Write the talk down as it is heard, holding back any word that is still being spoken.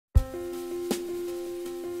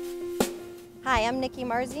Hi, I'm Nicki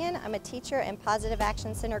Marzian. I'm a teacher and Positive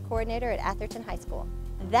Action Center coordinator at Atherton High School.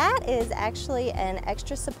 That is actually an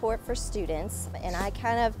extra support for students, and I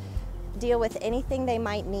kind of deal with anything they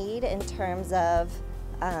might need in terms of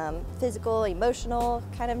physical, emotional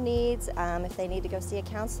kind of needs. If they need to go see a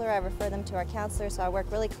counselor, I refer them to our counselor, so I work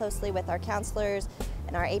really closely with our counselors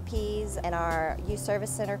and our APs and our youth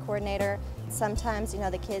service center coordinator. Sometimes,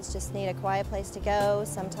 the kids just need a quiet place to go.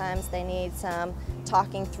 Sometimes they need some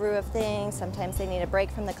talking through of things. Sometimes they need a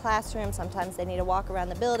break from the classroom. Sometimes they need to walk around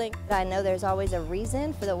the building. I know there's always a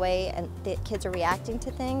reason for the way the kids are reacting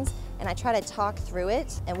to things, and I try to talk through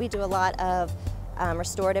it. And we do a lot of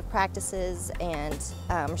restorative practices and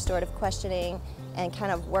restorative questioning, and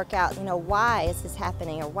kind of work out, why is this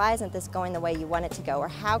happening, or why isn't this going the way you want it to go, or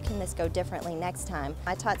how can this go differently next time.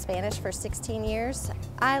 I taught Spanish for 16 years.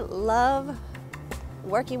 I love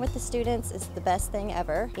working with the students. Is the best thing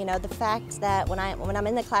ever. The fact that when I'm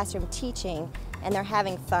in the classroom teaching and they're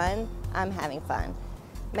having fun, I'm having fun.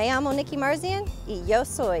 Me llamo Nicki Marzian y yo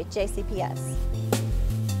soy JCPS.